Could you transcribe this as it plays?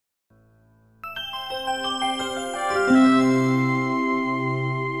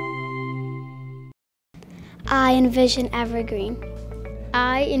I envision Evergreen.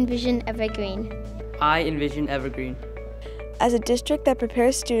 I envision Evergreen. I envision Evergreen. As a district that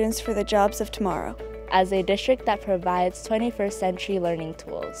prepares students for the jobs of tomorrow. As a district that provides 21st century learning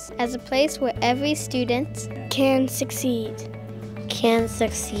tools. As a place where every student Can succeed. can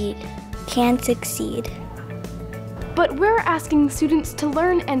succeed. Can succeed. But we're asking students to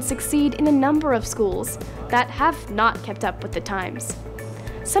learn and succeed in a number of schools that have not kept up with the times.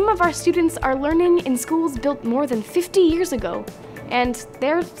 Some of our students are learning in schools built more than 50 years ago, and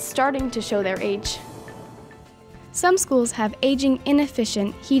they're starting to show their age. Some schools have aging,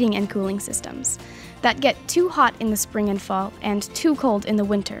 inefficient heating and cooling systems that get too hot in the spring and fall and too cold in the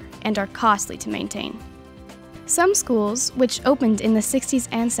winter and are costly to maintain. Some schools, which opened in the 60s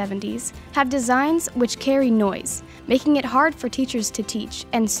and 70s, have designs which carry noise, making it hard for teachers to teach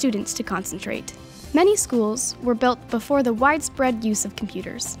and students to concentrate. Many schools were built before the widespread use of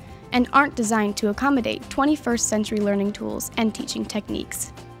computers and aren't designed to accommodate 21st century learning tools and teaching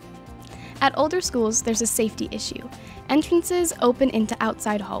techniques. At older schools, there's a safety issue. Entrances open into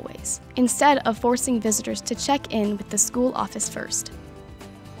outside hallways, instead of forcing visitors to check in with the school office first.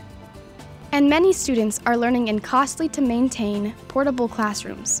 And many students are learning in costly-to-maintain portable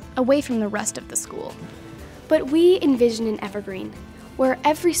classrooms, away from the rest of the school. But we envision an Evergreen, where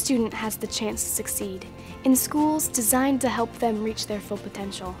every student has the chance to succeed, in schools designed to help them reach their full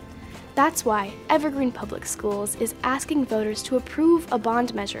potential. That's why Evergreen Public Schools is asking voters to approve a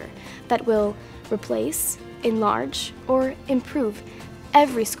bond measure that will replace, enlarge, or improve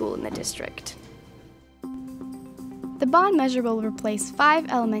every school in the district. The bond measure will replace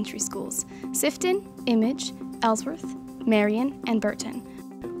 5 elementary schools: Sifton, Image, Ellsworth, Marion, and Burton,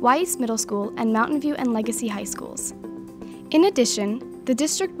 Wy'east Middle School, and Mountain View and Legacy High Schools. In addition, the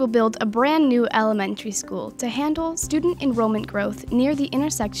district will build a brand new elementary school to handle student enrollment growth near the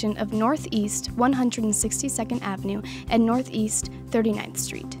intersection of Northeast 162nd Avenue and Northeast 39th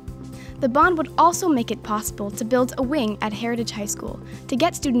Street. The bond would also make it possible to build a wing at Heritage High School to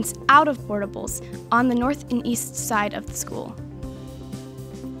get students out of portables on the north and east side of the school.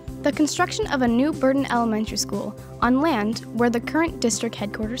 The construction of a new Burton Elementary School on land where the current district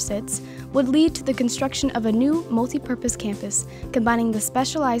headquarters sits would lead to the construction of a new multi-purpose campus combining the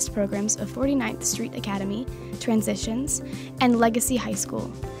specialized programs of 49th Street Academy, Transitions, and Legacy High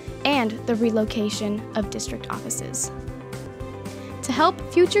School, and the relocation of district offices. To help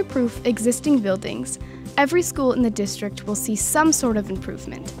future-proof existing buildings, every school in the district will see some sort of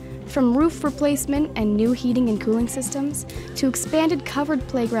improvement, from roof replacement and new heating and cooling systems to expanded covered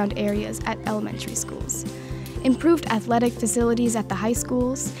playground areas at elementary schools, improved athletic facilities at the high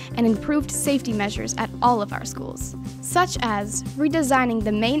schools, and improved safety measures at all of our schools, such as redesigning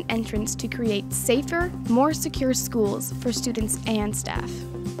the main entrance to create safer, more secure schools for students and staff.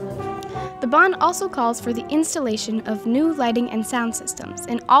 The bond also calls for the installation of new lighting and sound systems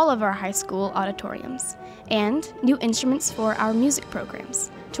in all of our high school auditoriums, and new instruments for our music programs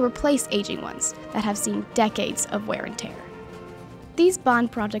to replace aging ones that have seen decades of wear and tear. These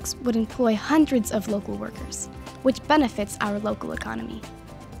bond projects would employ hundreds of local workers, which benefits our local economy.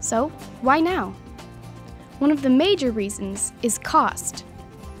 So, why now? One of the major reasons is cost.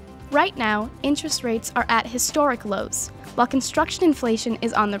 Right now, interest rates are at historic lows, while construction inflation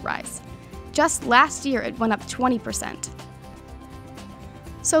is on the rise. Just last year, it went up 20%.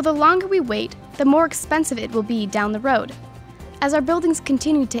 So the longer we wait, the more expensive it will be down the road, as our buildings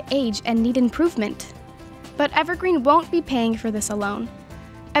continue to age and need improvement. But Evergreen won't be paying for this alone.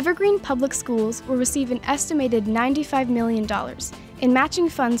 Evergreen Public Schools will receive an estimated $95 million in matching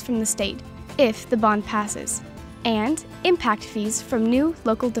funds from the state if the bond passes, and impact fees from new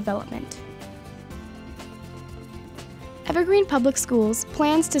local development. Evergreen Public Schools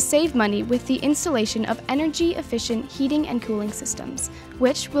plans to save money with the installation of energy-efficient heating and cooling systems,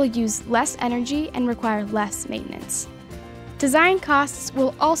 which will use less energy and require less maintenance. Design costs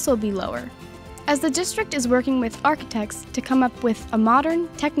will also be lower, as the district is working with architects to come up with a modern,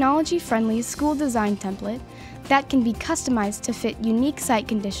 technology-friendly school design template that can be customized to fit unique site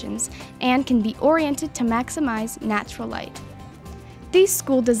conditions and can be oriented to maximize natural light. These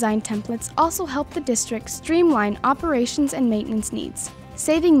school design templates also help the district streamline operations and maintenance needs,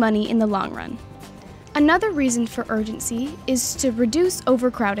 saving money in the long run. Another reason for urgency is to reduce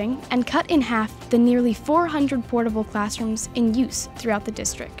overcrowding and cut in half the nearly 400 portable classrooms in use throughout the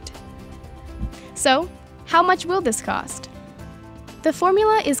district. So, how much will this cost? The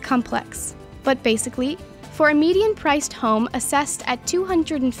formula is complex, but basically, for a median-priced home assessed at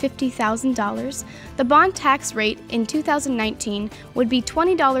 $250,000, the bond tax rate in 2019 would be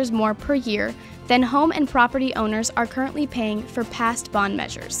 $20 more per year than home and property owners are currently paying for past bond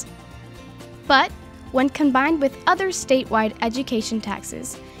measures. But when combined with other statewide education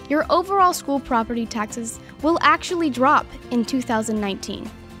taxes, your overall school property taxes will actually drop in 2019.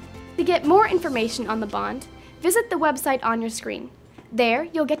 To get more information on the bond, visit the website on your screen. There,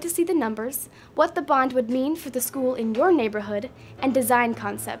 you'll get to see the numbers, what the bond would mean for the school in your neighborhood, and design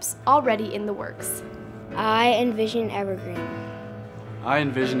concepts already in the works. I envision Evergreen. I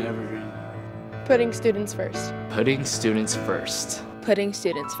envision Evergreen. Putting students first. Putting students first. Putting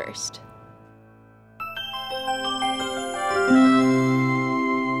students first.